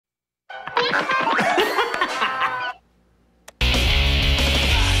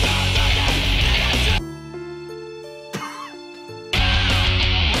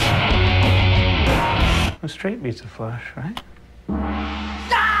straight beats a flush, right?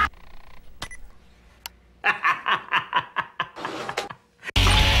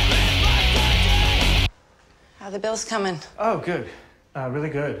 How are the bills coming? Oh, good. Really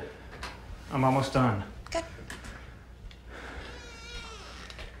good. I'm almost done. Good.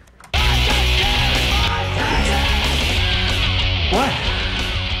 What?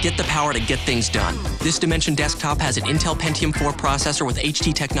 Get the power to get things done. This Dimension desktop has an Intel Pentium 4 processor with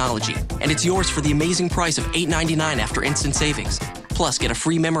HD technology, and it's yours for the amazing price of $899 after instant savings. Plus, get a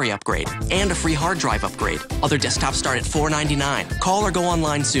free memory upgrade and a free hard drive upgrade. Other desktops start at $499. Call or go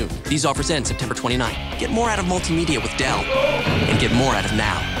online soon. These offers end September 29. Get more out of multimedia with Dell, and get more out of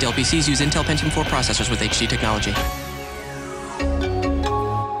now. Dell PCs use Intel Pentium 4 processors with HD technology.